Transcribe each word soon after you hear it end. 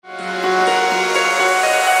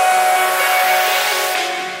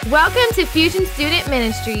Welcome to Fusion Student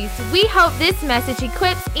Ministries. We hope this message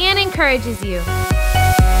equips and encourages you.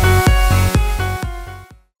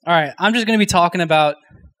 All right, I'm just going to be talking about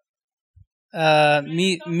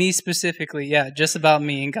me specifically. Yeah, just about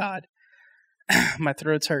me and God. My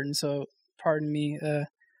throat's hurting, so pardon me.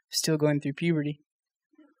 Still going through puberty.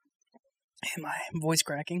 And my voice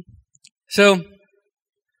cracking. So,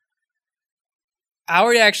 I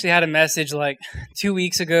already actually had a message like 2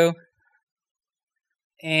 weeks ago,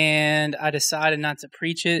 and I decided not to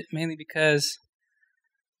preach it, mainly because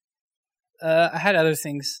I had other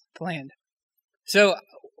things planned. So,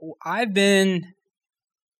 I've been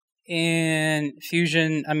in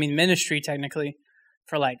ministry technically,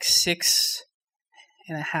 for like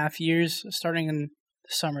 6.5 years, starting in the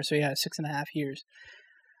summer. So yeah, 6.5 years.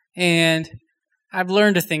 And I've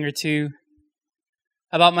learned a thing or two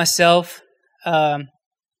about myself,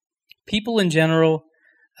 people in general,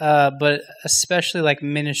 but especially like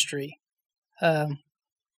ministry. And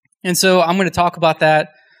so I'm going to talk about that,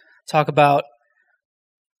 I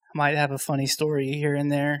might have a funny story here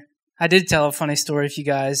and there. I did tell a funny story if you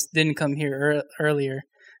guys didn't come here earlier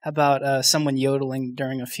about someone yodeling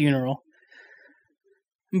during a funeral.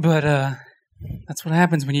 But that's what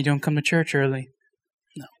happens when you don't come to church early.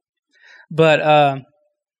 No. But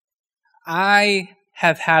I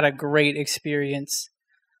have had a great experience,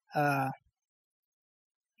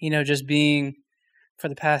 just being, for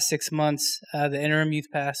the past 6 months, the interim youth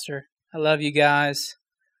pastor. I love you guys.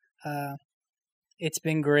 It's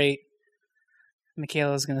been great.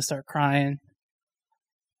 Michaela's going to start crying.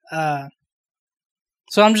 So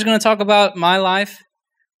I'm just going to talk about my life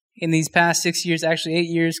in these past 6 years, actually 8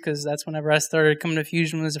 years, because that's whenever I started coming to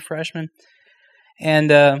Fusion as a freshman.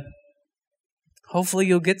 And hopefully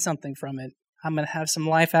you'll get something from it. I'm going to have some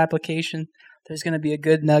life application. There's going to be a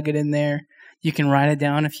good nugget in there. You can write it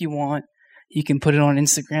down if you want. You can put it on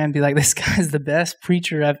Instagram and be like, this guy's the best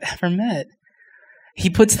preacher I've ever met.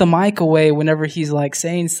 He puts the mic away whenever he's like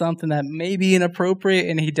saying something that may be inappropriate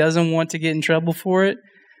and he doesn't want to get in trouble for it.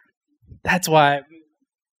 That's why on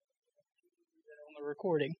the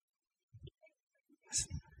recording.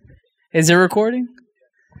 Is it recording?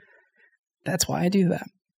 That's why I do that.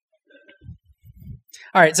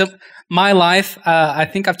 All right, so my life, I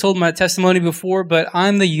think I've told my testimony before, but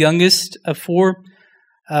I'm the youngest of four.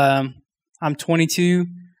 I'm 22.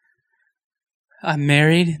 I'm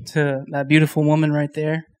married to that beautiful woman right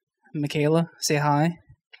there, Michaela. Say hi.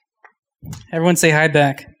 Everyone say hi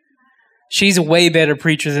back. She's a way better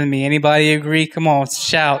preacher than me. Anybody agree? Come on,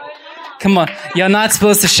 shout. Come on. Y'all not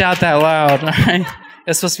supposed to shout that loud, all right?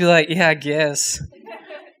 You're supposed to be like, yeah, I guess.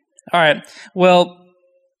 All right. Well,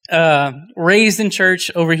 raised in church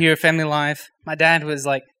over here, family life. My dad was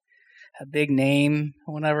like a big name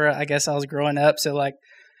whenever I guess I was growing up. So like,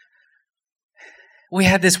 we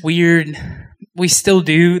had this weird, we still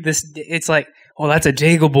do this. It's like, oh, that's a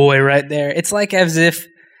Jaggle boy right there. It's like as if,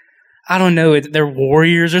 I don't know, they're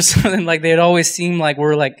warriors or something. Like they'd always seem like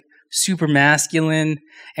we're like super masculine,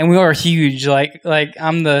 and we are huge. Like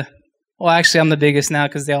I'm the biggest now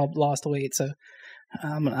because they all lost weight. So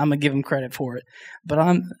I'm gonna give them credit for it. But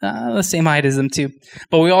I'm the same height as them too.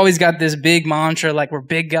 But we always got this big mantra, like we're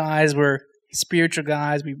big guys, we're spiritual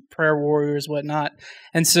guys, we prayer warriors, whatnot.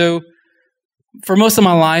 And so for most of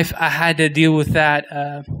my life, I had to deal with that,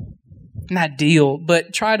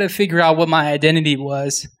 but try to figure out what my identity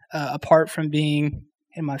was apart from being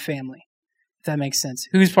in my family, if that makes sense.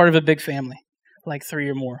 Who's part of a big family? Like 3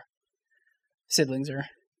 or more siblings, or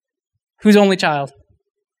who's only child?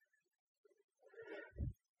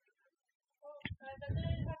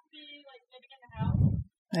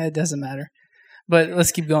 It doesn't matter. But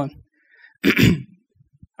let's keep going.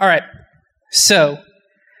 All right. So,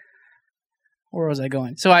 where was I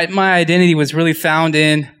going? So my identity was really found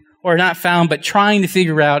in, or not found, but trying to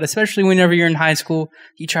figure out, especially whenever you're in high school,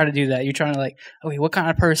 you try to do that. You're trying to like, okay, what kind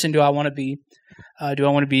of person do I want to be? Do I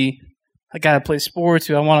want to be a guy that plays sports?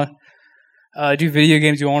 Do I want to do video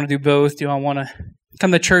games? Do I want to do both? Do I want to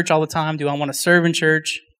come to church all the time? Do I want to serve in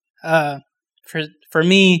church? For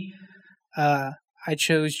me, I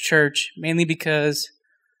chose church mainly because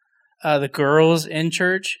the girls in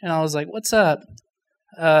church, and I was like, what's up?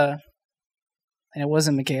 And it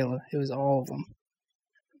wasn't Michaela. It was all of them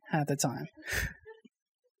at the time.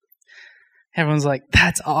 Everyone's like,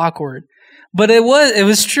 that's awkward. But it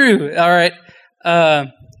was true. All right.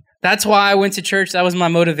 That's why I went to church. That was my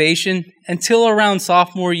motivation. Until around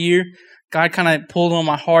sophomore year, God kind of pulled on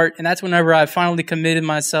my heart. And that's whenever I finally committed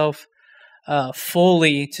myself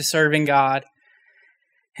fully to serving God.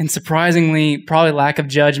 And surprisingly, probably lack of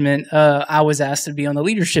judgment, I was asked to be on the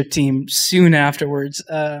leadership team soon afterwards.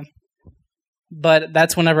 but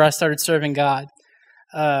that's whenever I started serving God.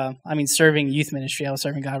 Serving youth ministry. I was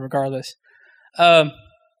serving God regardless. And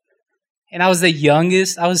I was the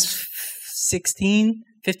youngest. I was 15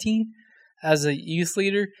 as a youth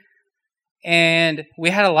leader. And we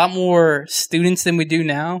had a lot more students than we do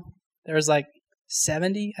now. There was like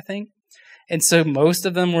 70, I think. And so most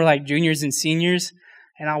of them were like juniors and seniors.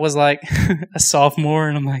 And I was like a sophomore.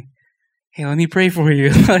 And I'm like, hey, let me pray for you.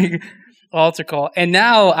 Like altar call. And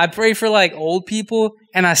now I pray for like old people.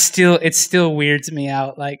 And it still weirds me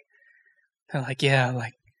out. Like, they're like, yeah,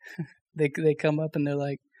 like they come up and they're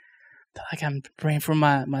like I'm praying for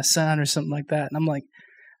my son or something like that. And I'm like,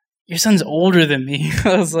 your son's older than me.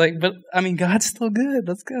 I was like, but I mean, God's still good.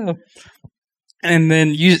 Let's go. And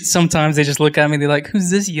then sometimes they just look at me. They're like, who's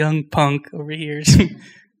this young punk over here?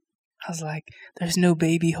 I was like, there's no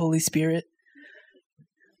baby Holy Spirit.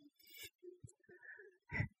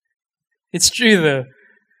 It's true, though.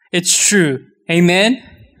 It's true. Amen?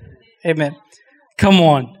 Amen. Come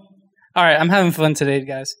on. All right, I'm having fun today,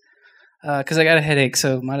 guys, because I got a headache,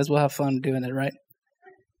 so might as well have fun doing it, right?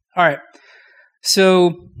 All right.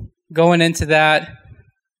 So going into that,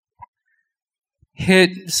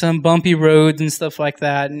 hit some bumpy roads and stuff like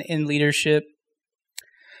that in leadership.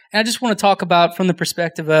 And I just want to talk about from the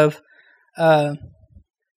perspective of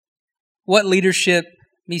what leadership,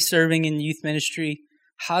 me serving in youth ministry,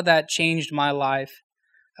 how that changed my life,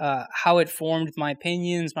 how it formed my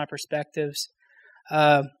opinions, my perspectives,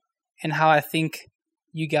 and how I think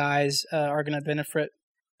you guys are going to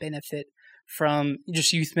benefit from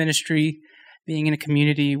just youth ministry, being in a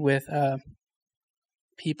community with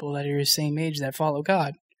people that are the same age that follow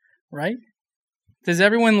God, right? Does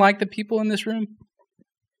everyone like the people in this room?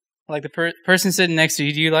 Like the person sitting next to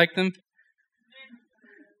you, do you like them?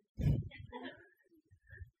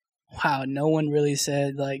 Wow, no one really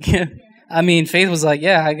said like. I mean, Faith was like,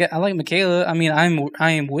 "Yeah, I like Michaela. I mean,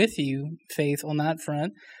 I am with you, Faith, on that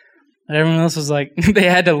front." But everyone else was like, they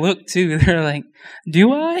had to look too. They're like,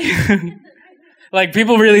 "Do I?" Like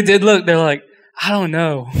people really did look. They're like, "I don't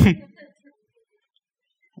know."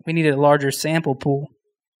 We needed a larger sample pool.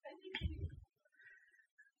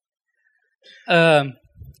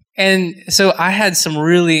 And so I had some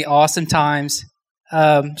really awesome times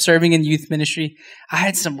serving in youth ministry. I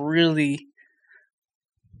had some really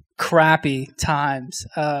crappy times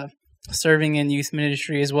serving in youth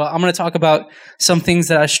ministry as well. I'm going to talk about some things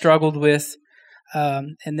that I struggled with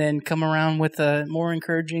and then come around with a more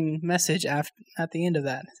encouraging message at the end of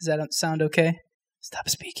that. Does that sound okay? Stop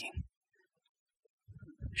speaking.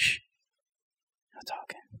 Shh. Not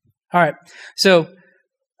talking. All right. So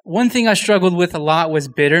one thing I struggled with a lot was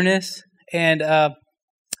bitterness. And I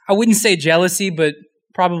wouldn't say jealousy, but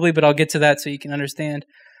I'll get to that so you can understand.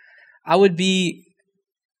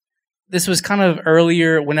 This was kind of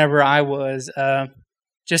earlier whenever I was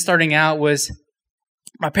just starting out, was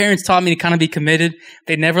my parents taught me to kind of be committed.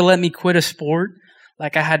 They never let me quit a sport.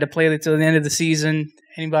 Like I had to play until the end of the season.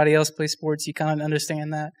 Anybody else play sports, you kind of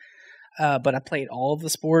understand that. But I played all of the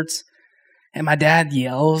sports. And my dad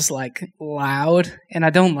yells like loud. And I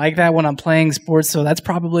don't like that when I'm playing sports. So that's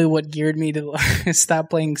probably what geared me to stop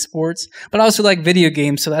playing sports. But I also like video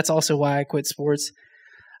games. So that's also why I quit sports.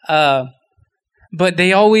 But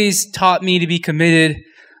they always taught me to be committed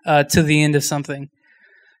to the end of something.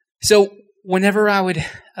 So whenever I would,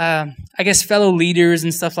 fellow leaders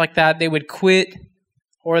and stuff like that, they would quit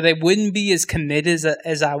or they wouldn't be as committed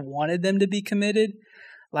as I wanted them to be committed.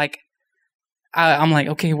 Like, I'm like,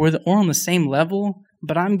 okay, we're on the same level,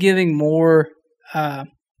 but I'm giving more of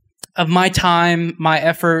my time, my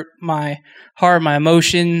effort, my heart, my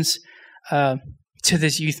emotions to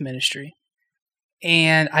this youth ministry.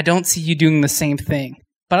 And I don't see you doing the same thing.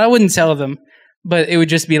 But I wouldn't tell them, but it would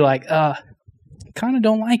just be like, kind of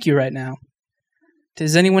don't like you right now.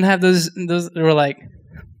 Does anyone have those that were like,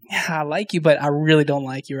 yeah, I like you, but I really don't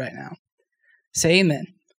like you right now? Say amen.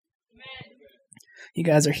 You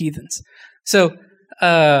guys are heathens. So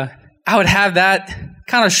I would have that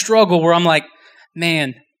kind of struggle where I'm like,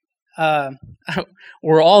 man,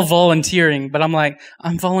 we're all volunteering, but I'm like,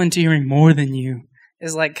 I'm volunteering more than you.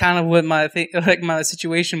 Is like kind of what my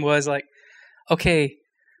situation was like. Okay,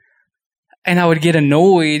 and I would get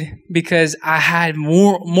annoyed because I had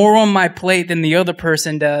more on my plate than the other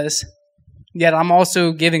person does. Yet I'm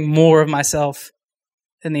also giving more of myself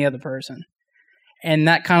than the other person, and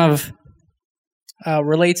that kind of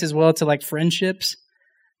relates as well to like friendships.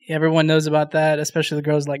 Everyone knows about that, especially the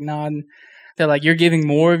girls like nod. They're like, you're giving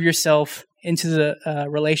more of yourself into the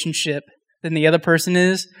relationship than the other person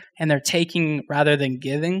is, and they're taking rather than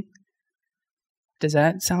giving. Does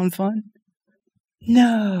that sound fun?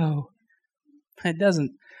 No, it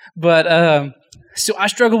doesn't. But so I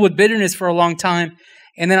struggled with bitterness for a long time,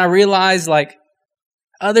 and then I realized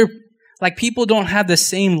people don't have the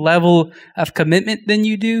same level of commitment than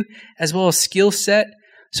you do, as well as skill set.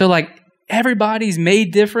 So everybody's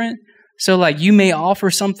made different. So you may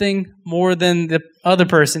offer something more than the other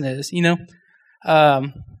person is.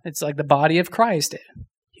 It's like the body of Christ.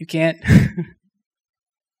 You can't.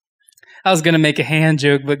 I was gonna make a hand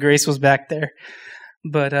joke, but Grace was back there.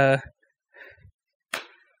 But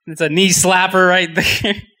it's a knee slapper right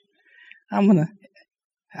there. I'm gonna.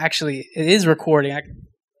 Actually, it is recording.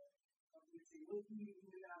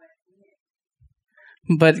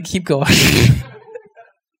 But keep going.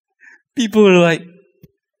 People are like,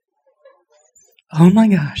 oh my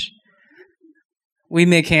gosh. We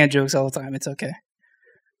make hand jokes all the time. It's okay.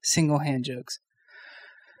 Single hand jokes.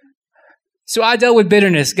 So I dealt with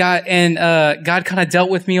bitterness. God kind of dealt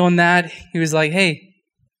with me on that. He was like, hey,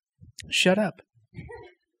 shut up.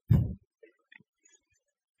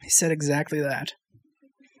 He said exactly that.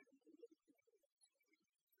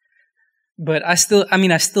 But I still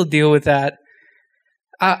deal with that.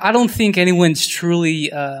 I don't think anyone's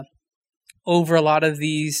truly over a lot of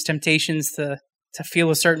these temptations to feel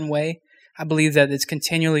a certain way. I believe that it's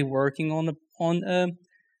continually working on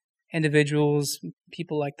individuals,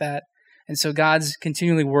 people like that, and so God's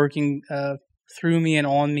continually working through me and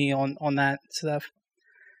on that stuff.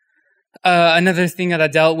 Another thing that I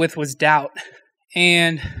dealt with was doubt,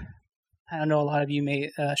 and I don't know, a lot of you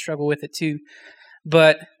may struggle with it too,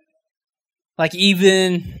 but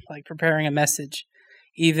even preparing a message.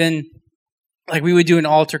 Even we would do an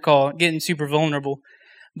altar call, getting super vulnerable,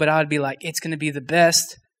 but I would be like, it's going to be the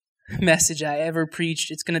best message I ever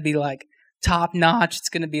preached. It's going to be top notch. It's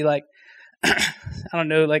going to be I don't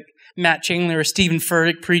know, Matt Chandler or Stephen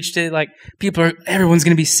Furtick preached it. Everyone's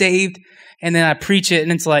going to be saved. And then I preach it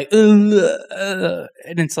and it's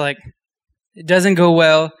and it's it doesn't go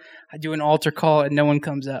well. I do an altar call and no one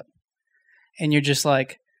comes up. And you're just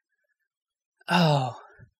oh,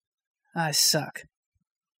 I suck.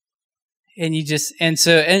 And and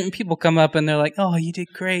people come up and they're like, oh, you did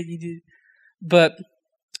great. You did. But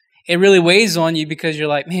it really weighs on you because you're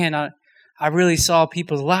like, man, I really saw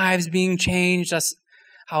people's lives being changed. I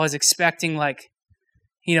was expecting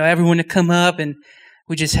everyone to come up and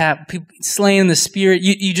we just have people slain in the spirit.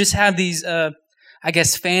 You just have these,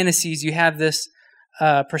 fantasies. You have this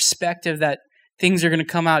perspective that things are going to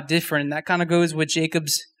come out different. And that kind of goes with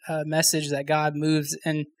Jacob's message that God moves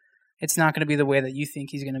and it's not going to be the way that you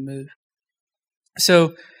think he's going to move.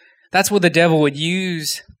 So that's what the devil would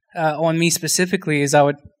use on me specifically is I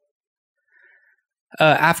would,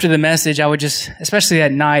 after the message, I would just, especially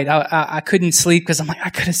at night, I couldn't sleep because I'm I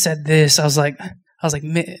could have said this. I was like,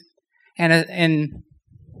 man. And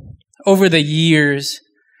over the years,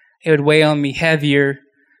 it would weigh on me heavier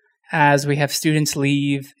as we have students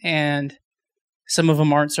leave and some of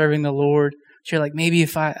them aren't serving the Lord. So you're maybe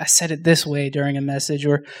if I said it this way during a message,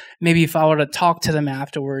 or maybe if I were to talk to them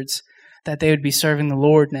afterwards, that they would be serving the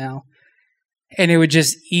Lord now. And it would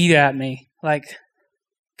just eat at me,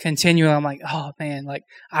 continually. I'm oh man,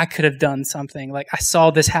 I could have done something. I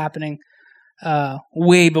saw this happening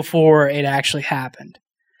way before it actually happened.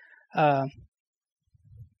 And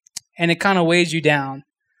it kind of weighs you down.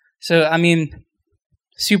 So,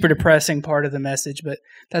 super depressing part of the message, but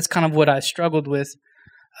that's kind of what I struggled with.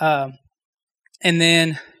 And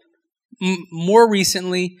then more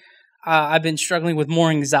recently, I've been struggling with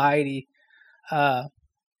more anxiety,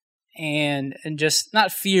 and just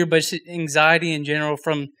not fear, but just anxiety in general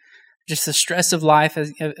from just the stress of life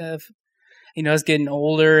as getting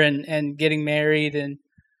older and getting married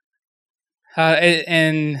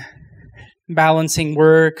and balancing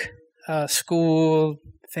work, school,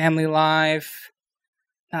 family life,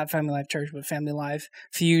 not family life church, but family life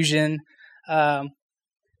fusion.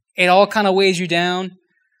 It all kind of weighs you down.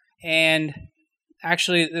 And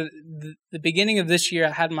actually, the beginning of this year,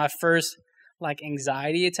 I had my first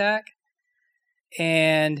anxiety attack,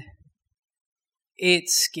 and it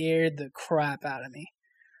scared the crap out of me.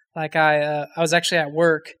 I was actually at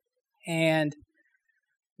work, and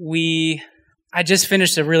I just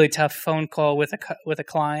finished a really tough phone call with a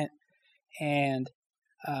client, and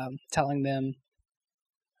telling them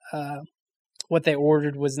what they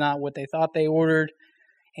ordered was not what they thought they ordered,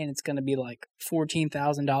 and it's going to be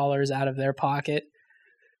 $14,000 out of their pocket.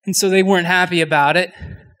 And so they weren't happy about it.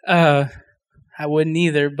 I wouldn't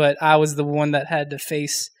either, but I was the one that had to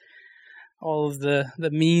face all of the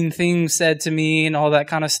mean things said to me and all that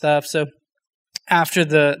kind of stuff. So after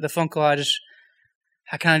the phone call, I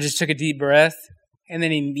kind of just took a deep breath, and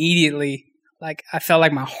then immediately, I felt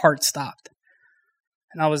like my heart stopped.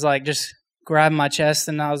 And I was just grabbed my chest,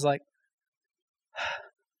 and I was like,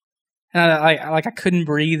 and I couldn't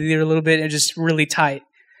breathe either a little bit. It was just really tight.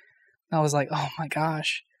 I was like, oh my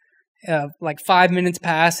gosh. Like 5 minutes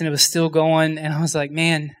passed and it was still going. And I was like,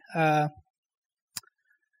 man, I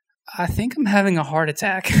think I'm having a heart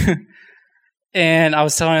attack. And I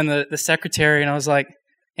was telling the secretary, and I was like,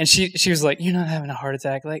 and she was like, you're not having a heart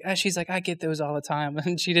attack. Like, she's like, I get those all the time.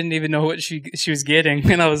 And she didn't even know what she was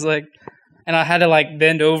getting. And I was like, and I had to like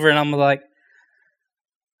bend over, and I'm like,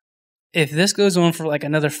 if this goes on for like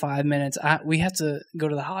another 5 minutes, we have to go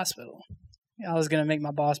to the hospital. I was going to make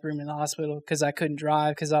my boss bring me to the hospital because I couldn't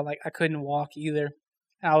drive, because I couldn't walk either.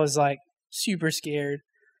 I was like super scared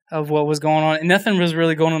of what was going on, and nothing was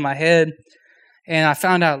really going on in my head. And I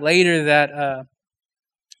found out later that,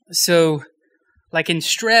 so like in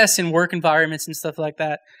stress and work environments and stuff like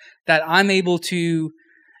that, that I'm able to,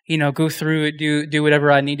 go through it, do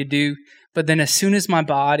whatever I need to do. But then as soon as my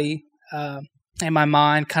body, and my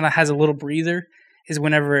mind kind of has a little breather, is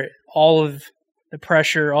whenever all of the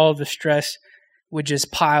pressure, all of the stress would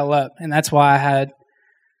just pile up. And that's why I had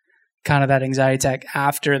kind of that anxiety attack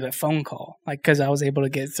after the phone call, like, because I was able to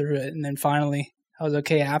get through it. And then finally I was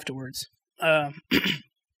okay afterwards. But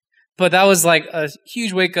that was like a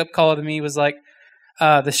huge wake up call to me, was like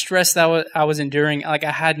the stress that I was enduring. Like,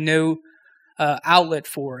 I had no outlet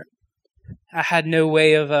for it. I had no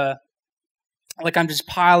way of, like, I'm just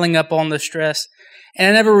piling up on the stress. And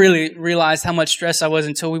I never really realized how much stress I was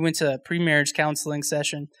until we went to a pre-marriage counseling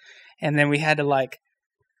session. And then we had to like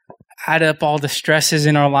add up all the stresses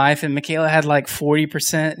in our life. And Michaela had like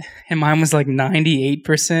 40% and mine was like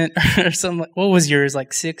 98% or something. What was yours?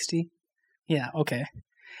 Like 60? Yeah. Okay.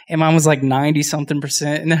 And mine was like 90 something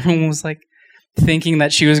percent. And everyone was like thinking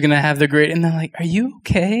that she was going to have the great. And they're like, are you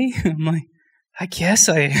okay? I'm like, I guess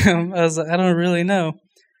I am. I was like, I don't really know.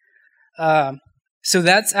 So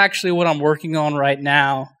that's actually what I'm working on right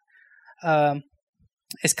now.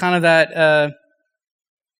 It's kind of that,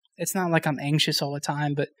 it's not like I'm anxious all the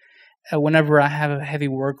time, but whenever I have a heavy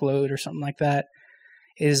workload or something like that,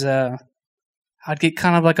 I'd get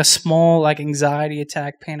kind of like a small like anxiety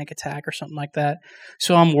attack, panic attack or something like that.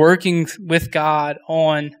 So I'm working with God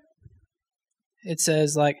on, it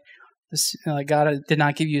says like, this, like God did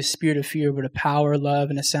not give you a spirit of fear, but a power,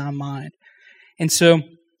 love, and a sound mind. And so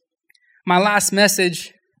my last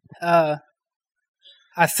message, I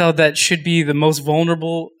felt that should be the most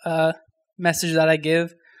vulnerable message that I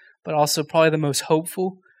give, but also probably the most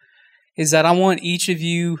hopeful, is that I want each of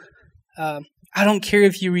you, I don't care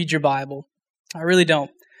if you read your Bible. I really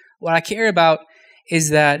don't. What I care about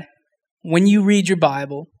is that when you read your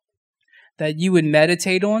Bible, that you would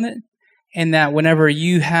meditate on it, and that whenever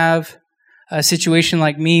you have a situation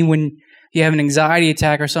like me, when you have an anxiety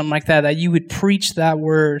attack or something like that you would preach that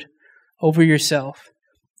word over yourself.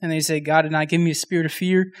 And they say, God did not give me a spirit of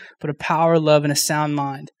fear, but a power, love, and a sound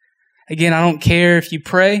mind. Again, I don't care if you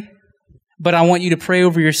pray, but I want you to pray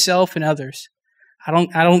over yourself and others. I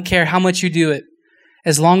don't care how much you do it.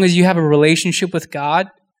 As long as you have a relationship with God,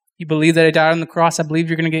 you believe that He died on the cross, I believe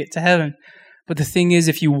you're going to get to heaven. But the thing is,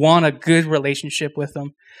 if you want a good relationship with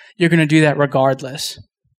Him, you're going to do that regardless.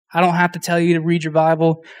 I don't have to tell you to read your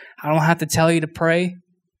Bible. I don't have to tell you to pray.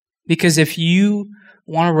 Because if you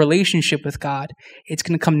want a relationship with God, it's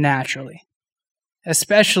going to come naturally.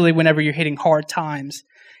 Especially whenever you're hitting hard times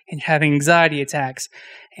and having anxiety attacks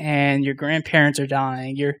and your grandparents are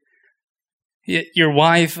dying. Your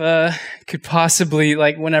wife could possibly,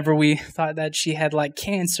 like, whenever we thought that she had like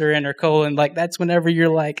cancer in her colon, like that's whenever you're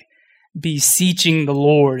like beseeching the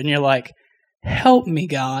Lord and you're like, help me,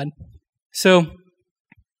 God. So,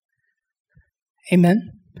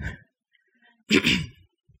 amen.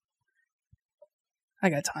 I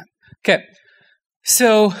got time. Okay.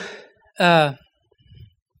 So, I'm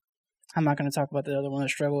not going to talk about the other one, the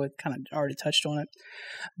struggle. It kind of already touched on it.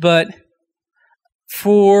 But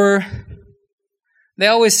they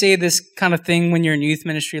always say this kind of thing when you're in youth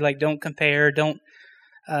ministry, like don't compare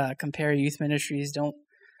youth ministries, don't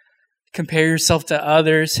compare yourself to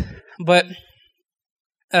others. But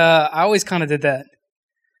I always kind of did that.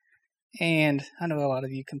 And I know a lot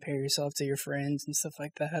of you compare yourself to your friends and stuff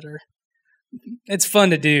like that, or it's fun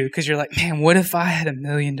to do because you're like, man, what if I had $1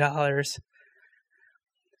 million?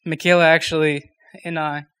 Michaela actually and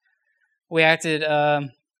I, we did a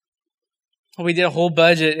whole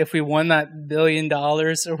budget if we won that $1 billion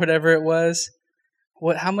or whatever it was.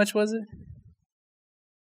 How much was it?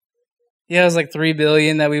 Yeah, it was like $3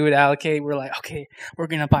 billion that we would allocate. We're like, okay, we're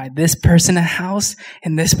going to buy this person a house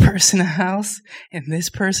and this person a house and this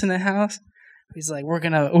person a house. He's like,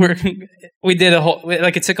 we did a whole,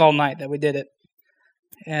 like it took all night that we did it.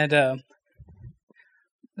 And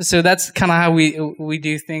So that's kind of how we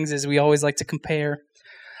do things, is we always like to compare.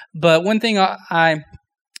 But one thing I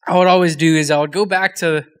would always do is I would go back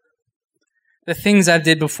to the things I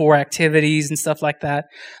did before, activities and stuff like that.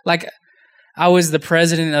 Like, I was the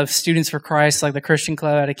president of Students for Christ, like the Christian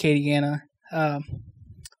club out of Acadiana,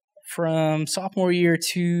 from sophomore year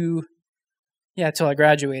till I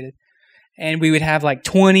graduated. And we would have like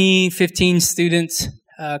 20, 15 students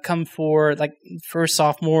come for, like, first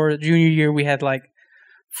sophomore, junior year, we had like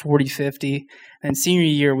 40, 50. And senior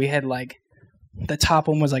year, we had like, the top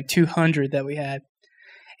one was like 200 that we had.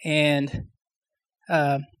 And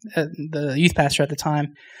the youth pastor at the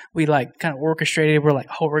time, we like kind of orchestrated. We're like,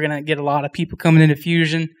 oh, we're going to get a lot of people coming into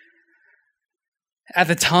Fusion. At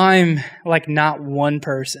the time, like, not one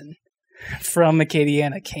person from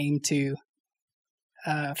Acadiana came to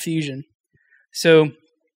Fusion. So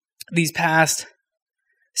these past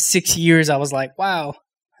 6 years, I was like, wow,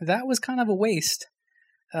 that was kind of a waste.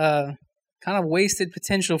 Kind of wasted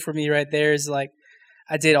potential for me right there. Is like,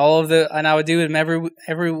 I did all of and I would do them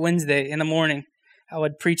every Wednesday in the morning. I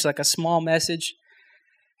would preach like a small message,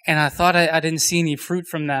 and I thought I didn't see any fruit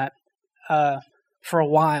from that for a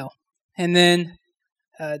while. And then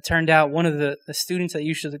it turned out one of the students that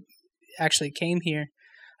usually actually came here,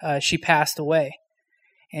 she passed away.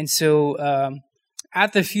 And so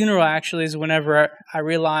at the funeral, actually, is whenever I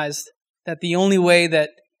realized that the only way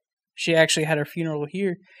that she actually had her funeral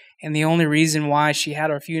here, and the only reason why she had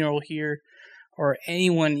her funeral here, or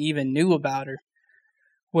anyone even knew about her,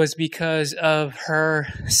 was because of her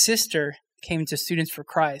sister came to Students for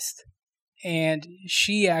Christ. And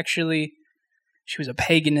she was a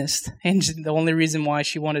paganist. And the only reason why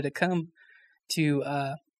she wanted to come to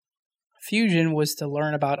Fusion was to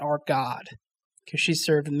learn about our God, because she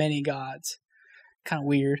served many gods. Kind of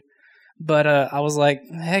weird. But I was like,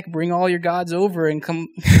 heck, bring all your gods over and come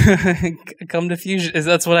come to Fusion.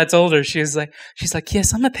 That's what I told her. She's like,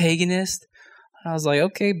 yes, I'm a paganist. I was like,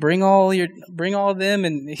 okay, bring all of them,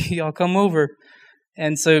 and y'all come over.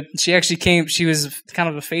 And so she actually came. She was kind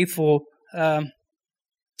of a faithful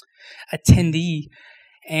attendee,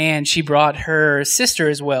 and she brought her sister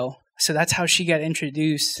as well. So that's how she got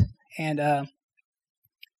introduced. And I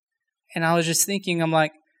was just thinking, I'm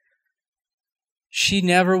like, she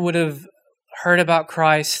never would have heard about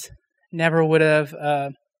Christ, never would have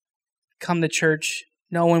come to church.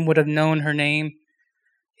 No one would have known her name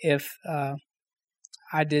if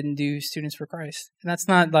I didn't do Students for Christ. And that's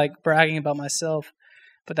not like bragging about myself,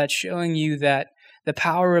 but that's showing you that the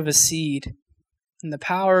power of a seed and the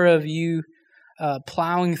power of you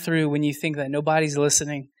plowing through when you think that nobody's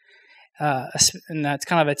listening. And that's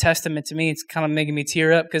kind of a testament to me. It's kind of making me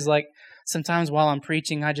tear up, because like sometimes while I'm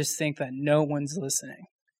preaching, I just think that no one's listening.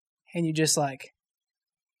 And you just like,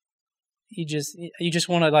 you just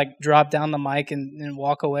want to like drop down the mic and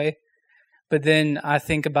walk away. But then I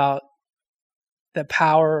think about the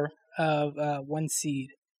power of one seed.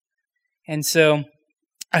 And so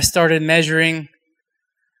I started measuring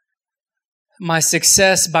my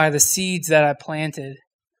success by the seeds that I planted.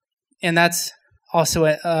 And that's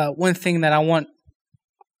also one thing that I want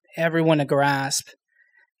everyone to grasp,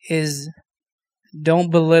 is don't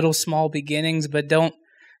belittle small beginnings, but don't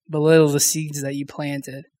belittle the seeds that you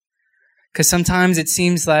planted. Because sometimes it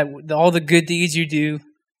seems like all the good deeds you do,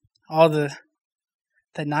 all the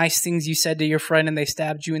nice things you said to your friend and they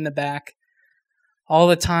stabbed you in the back, all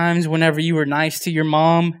the times whenever you were nice to your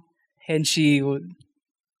mom and she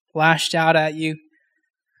lashed out at you,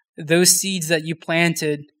 those seeds that you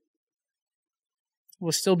planted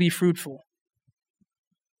will still be fruitful.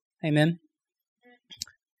 Amen?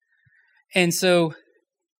 And so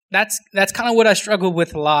that's kind of what I struggled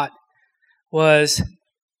with a lot, was,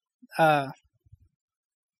 man,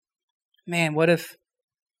 what if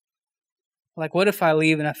I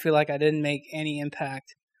leave and I feel like I didn't make any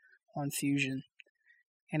impact on Fusion?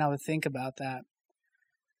 And I would think about that.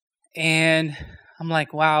 And I'm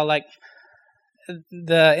like, wow, like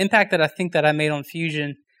the impact that I think that I made on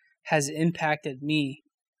Fusion has impacted me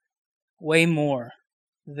way more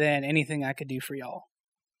than anything I could do for y'all.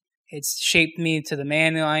 It's shaped me to the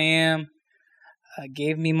man who I am,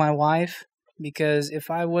 gave me my wife, because if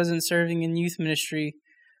I wasn't serving in youth ministry,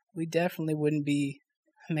 we definitely wouldn't be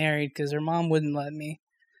married, because her mom wouldn't let me.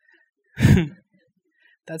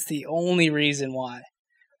 That's the only reason why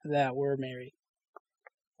that we're married.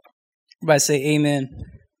 Everybody say amen.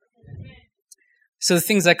 So the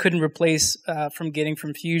things I couldn't replace from getting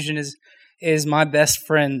from Fusion is my best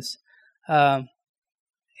friends. And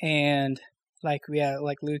like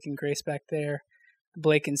Luke and Grace back there,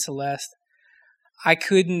 Blake and Celeste. I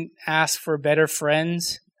couldn't ask for better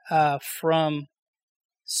friends from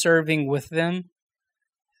serving with them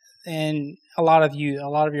and a lot of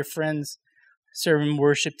your friends serve in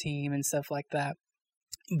worship team and stuff like that.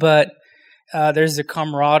 But there's a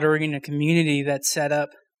camaraderie and a community that's set up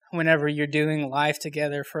whenever you're doing life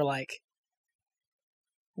together for like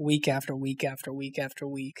week after week after week after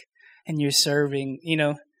week, and you're serving,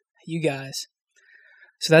 you guys.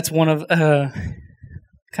 So that's one of kind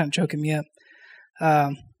of choking me up.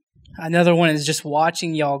 Another one is just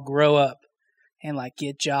watching y'all grow up and like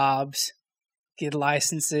get jobs, get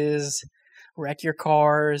licenses, wreck your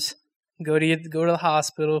cars, go to the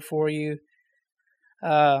hospital for you,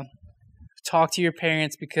 talk to your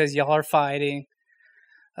parents because y'all are fighting,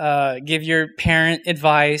 give your parent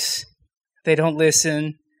advice, they don't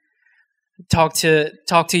listen, talk to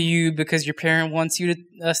you because your parent wants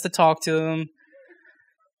us to talk to them,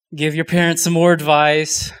 give your parents some more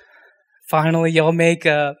advice, finally y'all make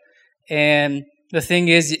up. And the thing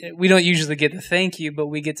is, we don't usually get to thank you, but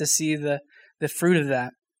we get to see the fruit of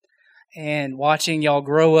that. And watching y'all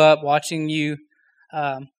grow up, watching you,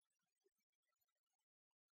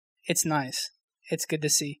 it's nice. It's good to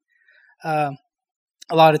see. A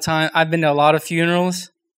lot of time, I've been to a lot of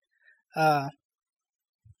funerals. I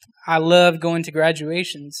love going to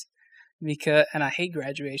graduations and I hate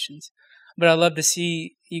graduations, but I love to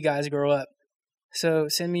see you guys grow up. So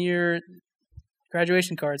send me your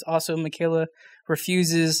graduation cards. Also, Michaela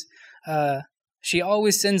refuses. She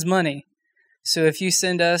always sends money. So if you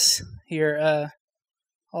send us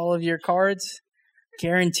all of your cards,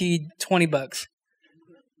 guaranteed $20,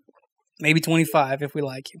 maybe 25 if we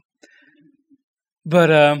like you.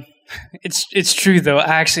 But it's true though.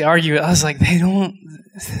 I actually argue it. I was like, they don't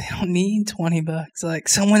need $20. Like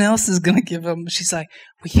someone else is gonna give them. She's like,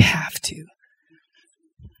 we have to.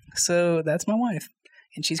 So that's my wife,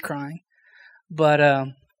 and she's crying. But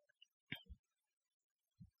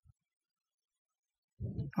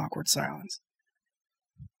awkward silence.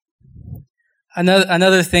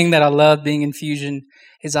 Another thing that I love being in Fusion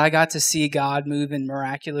is I got to see God move in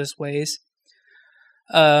miraculous ways.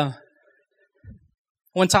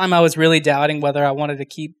 One time I was really doubting whether I wanted to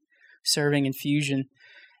keep serving in Fusion,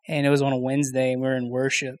 and it was on a Wednesday, and we were in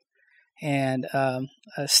worship, and a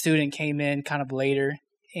student came in kind of later,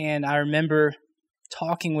 and I remember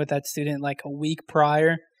talking with that student like a week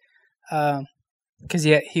prior, because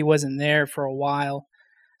he wasn't there for a while.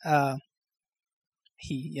 I'm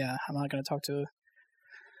not going to talk to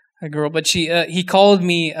a girl, but he called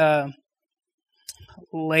me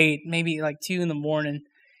late, maybe like 2 a.m,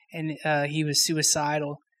 and he was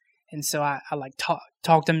suicidal, and so I like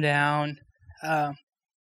talked him down,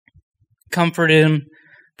 comforted him,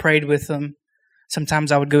 prayed with him.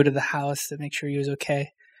 Sometimes I would go to the house to make sure he was okay.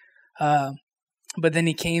 But then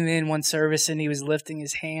he came in one service and he was lifting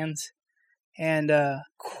his hands, and it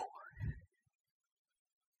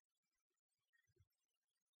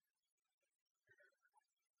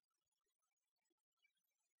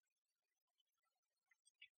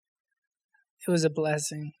was a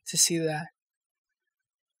blessing to see that.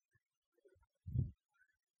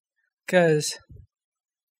 Because,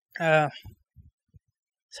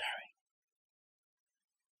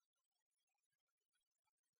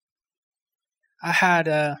 I had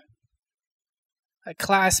a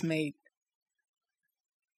classmate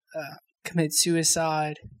commit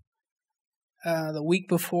suicide the week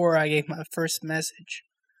before I gave my first message.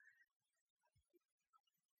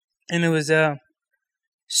 And it was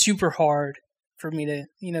super hard for me to,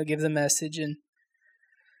 give the message. And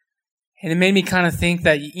it made me kind of think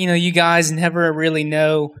that, you guys never really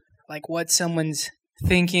know, like, what someone's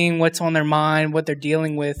thinking, what's on their mind, what they're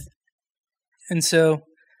dealing with. And so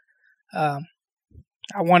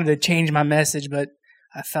I wanted to change my message, but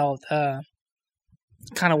I felt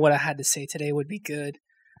kind of what I had to say today would be good.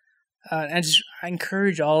 I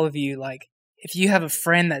encourage all of you, like, if you have a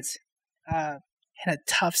friend that's in a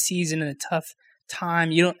tough season and a tough time,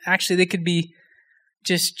 they could be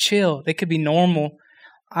just chill. They could be normal.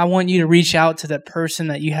 I want you to reach out to that person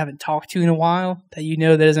that you haven't talked to in a while, that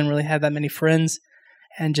that doesn't really have that many friends,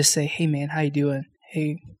 and just say, hey, man, how you doing?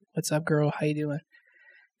 Hey, what's up, girl? How you doing?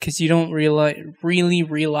 Because you don't really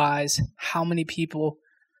realize how many people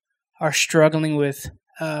are struggling with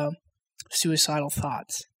suicidal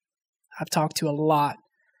thoughts. I've talked to a lot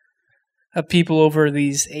of people over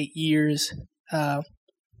these 8 years that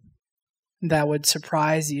would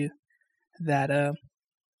surprise you that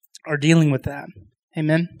are dealing with that.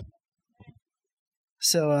 Amen?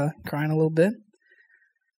 So, crying a little bit.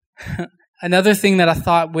 Another thing that I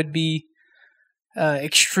thought would be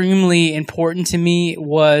extremely important to me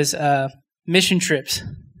was mission trips.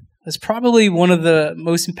 It's probably one of the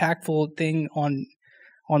most impactful thing on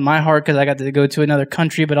my heart, because I got to go to another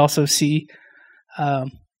country, but also see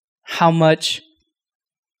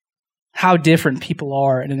how different people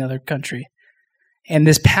are in another country. And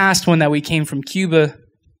this past one that we came from Cuba,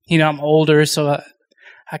 I'm older, so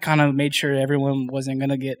I kind of made sure everyone wasn't going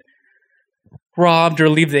to get robbed or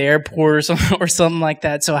leave the airport or something like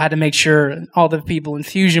that. So I had to make sure all the people in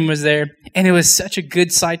Fusion was there. And it was such a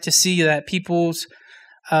good sight to see that people's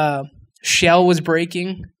shell was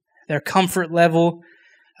breaking, their comfort level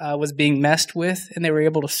was being messed with, and they were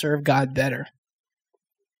able to serve God better.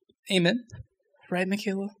 Amen. Right,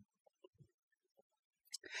 Michaela?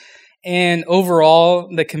 And overall,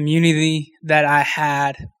 the community that I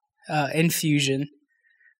had in Fusion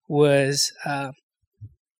was,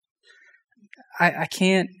 I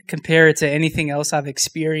can't compare it to anything else I've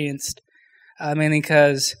experienced, mainly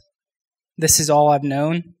because this is all I've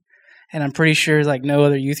known, and I'm pretty sure like no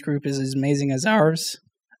other youth group is as amazing as ours.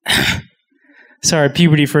 Sorry,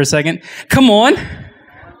 puberty for a second. Come on.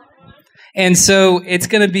 And so it's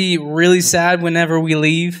going to be really sad whenever we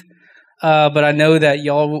leave, but I know that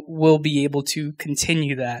y'all will be able to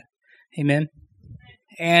continue that. Amen.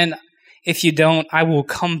 And if you don't, I will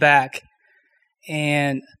come back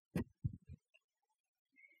and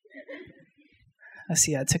let's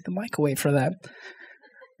see, I took the mic away for that.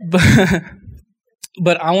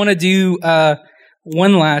 But I want to do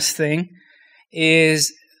one last thing,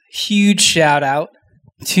 is huge shout out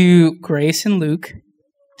to Grace and Luke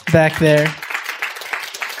back there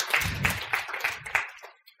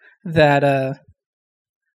that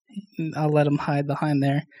I'll let them hide behind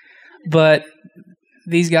there. But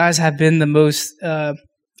these guys have been the most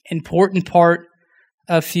important part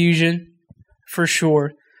of Fusion for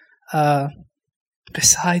sure.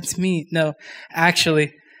 Besides me, no,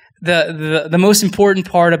 actually, the most important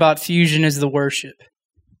part about Fusion is the worship,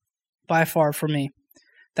 by far for me.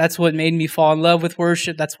 That's what made me fall in love with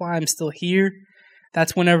worship. That's why I'm still here.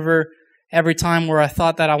 That's every time where I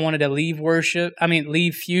thought that I wanted to leave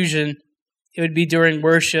Fusion, it would be during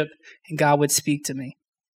worship, and God would speak to me.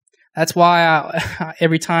 That's why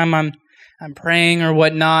every time I'm praying or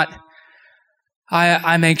whatnot,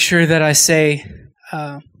 I make sure that I say,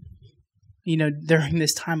 during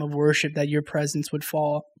this time of worship, that your presence would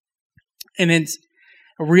fall. And it's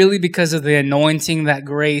really because of the anointing that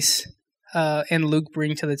Grace and Luke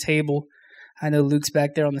bring to the table. I know Luke's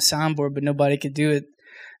back there on the soundboard, but nobody could do it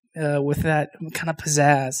with that kind of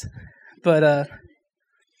pizzazz. But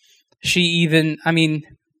even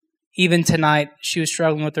tonight, she was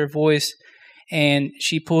struggling with her voice, and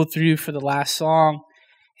she pulled through for the last song.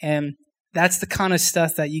 And that's the kind of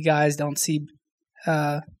stuff that you guys don't see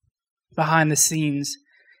behind the scenes,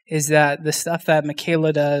 is that the stuff that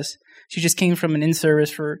Michaela does. She just came from an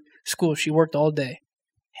in-service for school. She worked all day,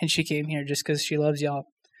 and she came here just because she loves y'all.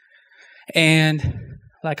 And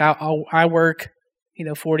like I work,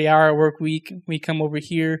 40-hour work week. We come over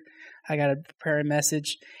here. I got to prepare a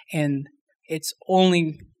message, and it's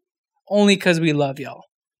only because we love y'all.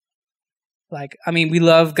 We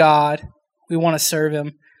love God. We want to serve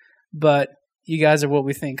Him, but you guys are what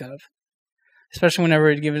we think of, especially whenever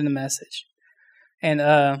we're giving the message.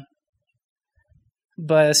 And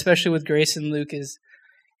but especially with Grace and Luke is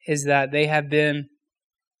that they have been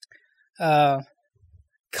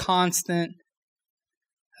constant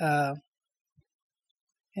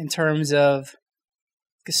in terms of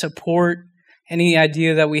support. Any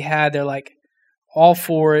idea that we had, they're like all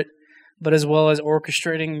for it, but as well as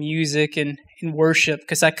orchestrating music and worship,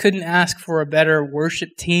 because I couldn't ask for a better worship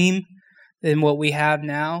team than what we have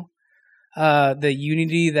now. The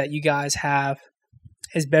unity that you guys have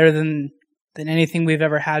is better than anything we've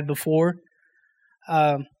ever had before.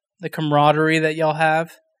 The camaraderie that y'all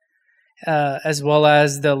have, as well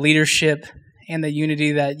as the leadership and the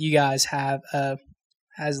unity that you guys have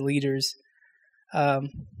as leaders.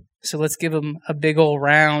 So let's give them a big old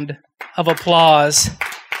round of applause,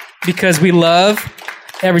 because we love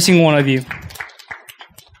every single one of you.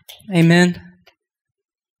 Amen.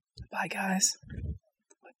 Bye, guys.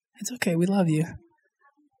 It's okay. We love you.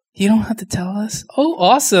 You don't have to tell us. Oh,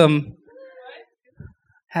 awesome.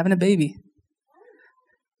 Having a baby.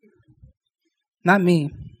 Not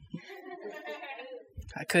me.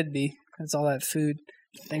 I could be. That's all that food.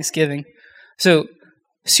 Thanksgiving. So,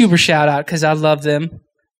 super shout out, because I love them.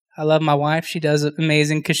 I love my wife. She does it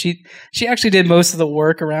amazing, because she actually did most of the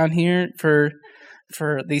work around here for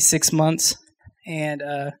these 6 months, and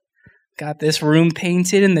got this room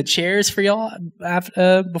painted and the chairs for y'all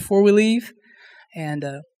before we leave. And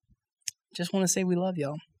just want to say we love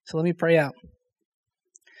y'all. So let me pray out.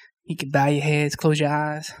 You can bow your heads, close your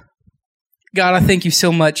eyes. God, I thank you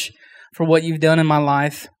so much for what you've done in my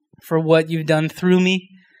life, for what you've done through me,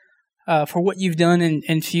 for what you've done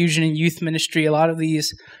in Fusion and youth ministry. A lot of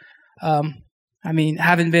these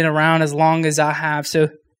haven't been around as long as I have, so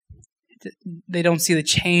they don't see the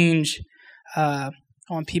change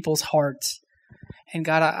on people's hearts. And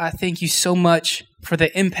God, I thank you so much for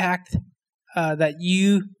the impact that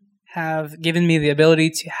you have given me the ability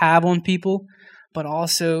to have on people, but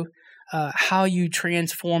also how you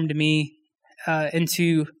transformed me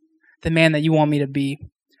into the man that you want me to be.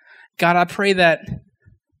 God, I pray that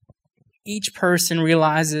each person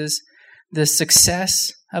realizes the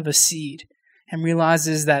success of a seed and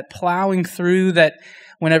realizes that plowing through that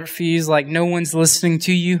whenever it feels like no one's listening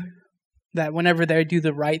to you, that whenever they do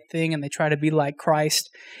the right thing and they try to be like Christ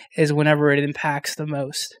is whenever it impacts the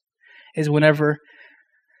most, is whenever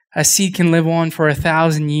a seed can live on for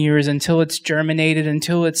 1,000 years until it's germinated,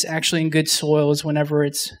 until it's actually in good soil, is whenever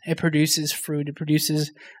it produces fruit, it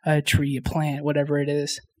produces a tree, a plant, whatever it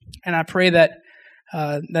is. And I pray that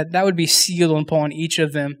that would be sealed upon each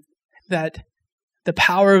of them, that the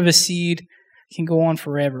power of a seed can go on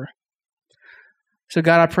forever. So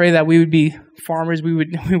God, I pray that we would be farmers. We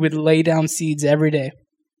would lay down seeds every day.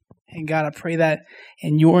 And God, I pray that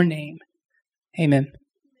in your name. Amen.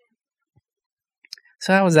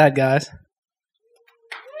 So how was that, guys?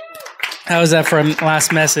 How was that for a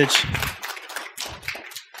last message?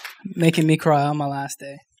 Making me cry on my last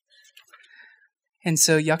day. And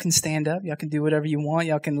so y'all can stand up. Y'all can do whatever you want.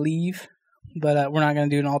 Y'all can leave. But we're not going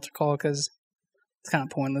to do an altar call because it's kind of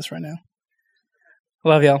pointless right now.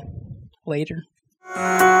 Love y'all. Later.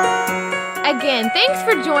 Again, thanks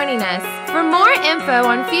for joining us. For more info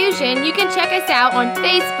on Fusion, you can check us out on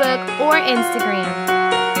Facebook or Instagram.